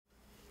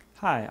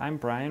Hi, I'm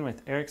Brian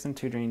with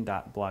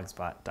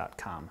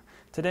ericksontutoring.blogspot.com.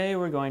 Today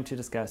we're going to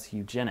discuss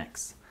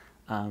eugenics.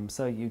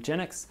 So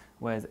eugenics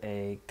was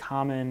a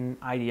common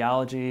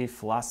ideology,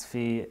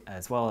 philosophy,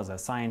 as well as a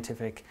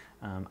scientific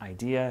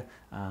idea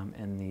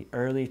in the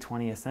early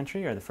 20th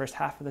century, or the first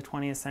half of the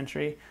 20th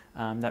century,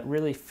 that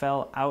really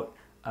fell out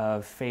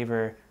of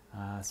favor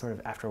sort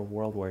of after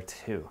World War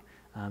II.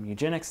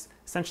 Eugenics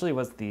essentially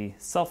was the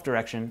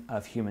self-direction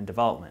of human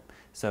development.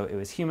 So it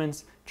was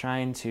humans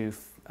trying to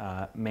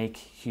make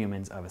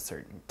humans of a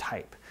certain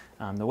type.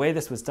 The way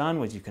this was done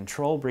was you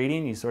control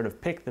breeding. You sort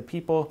of pick the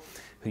people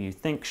who you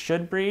think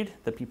should breed,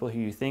 the people who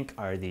you think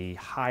are the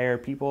higher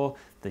people,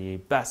 the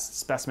best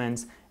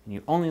specimens, and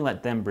you only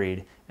let them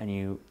breed, and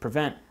you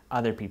prevent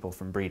other people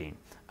from breeding.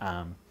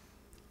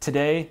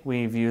 Today,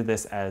 we view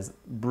this as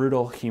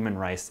brutal human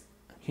rights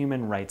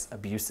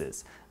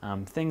abuses.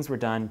 Things were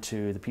done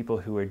to the people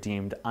who were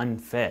deemed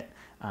unfit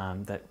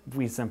that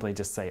we simply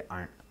just say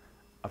aren't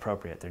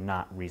appropriate, they're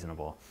not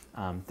reasonable.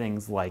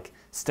 Things like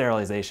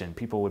sterilization.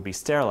 People would be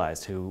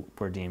sterilized who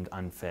were deemed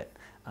unfit.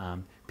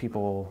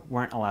 People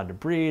weren't allowed to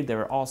breed. There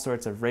were all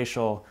sorts of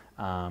racial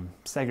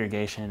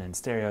segregation and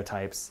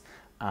stereotypes.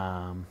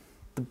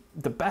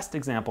 The best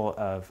example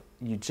of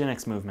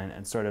eugenics movement,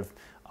 and sort of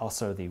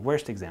also the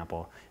worst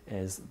example,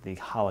 is the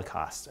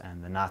Holocaust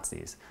and the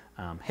Nazis.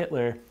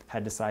 Hitler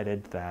had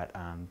decided that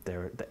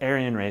the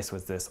Aryan race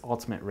was this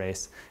ultimate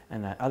race,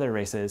 and that other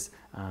races,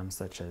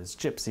 such as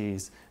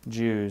gypsies,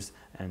 Jews,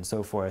 and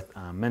so forth,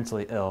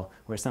 mentally ill,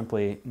 were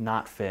simply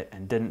not fit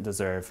and didn't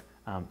deserve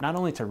not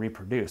only to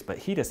reproduce, but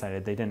he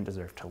decided they didn't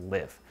deserve to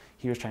live.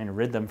 He was trying to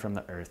rid them from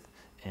the earth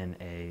in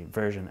a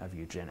version of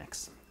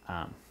eugenics.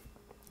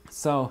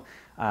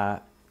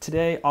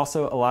 Today,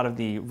 also, a lot of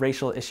the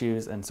racial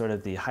issues and sort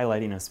of the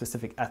highlighting of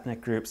specific ethnic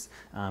groups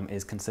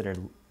is considered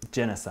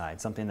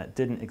genocide, something that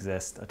didn't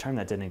exist, a term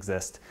that didn't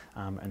exist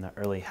in the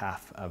early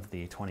half of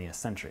the 20th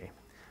century.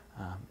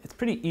 It's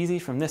pretty easy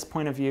from this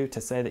point of view to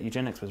say that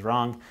eugenics was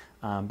wrong,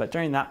 but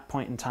during that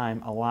point in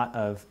time,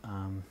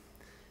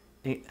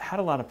 it had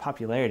a lot of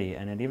popularity,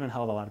 and it even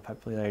held a lot of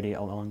popularity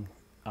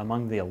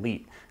among the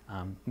elite.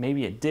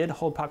 Maybe it did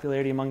hold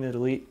popularity among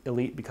the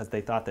elite because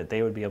they thought that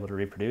they would be able to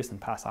reproduce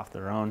and pass off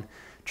their own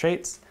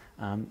traits.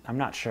 I'm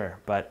not sure,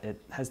 but it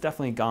has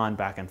definitely gone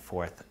back and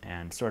forth,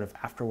 and sort of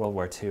after World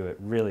War II, it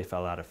really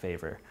fell out of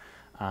favor.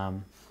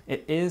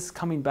 It is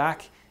coming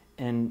back,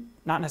 in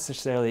not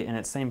necessarily in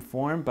its same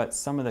form, but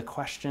some of the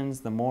questions,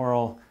 the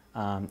moral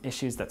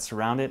issues that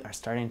surround it are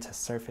starting to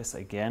surface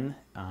again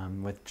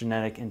with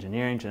genetic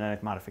engineering,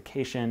 genetic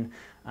modification,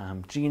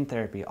 gene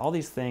therapy. All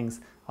these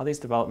things, all these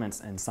developments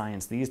in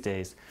science these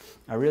days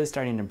are really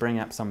starting to bring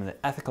up some of the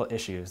ethical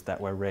issues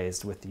that were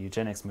raised with the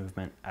eugenics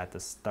movement at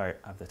the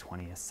start of the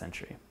 20th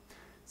century.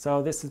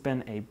 So this has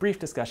been a brief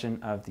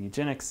discussion of the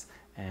eugenics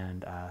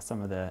and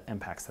some of the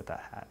impacts that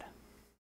that had.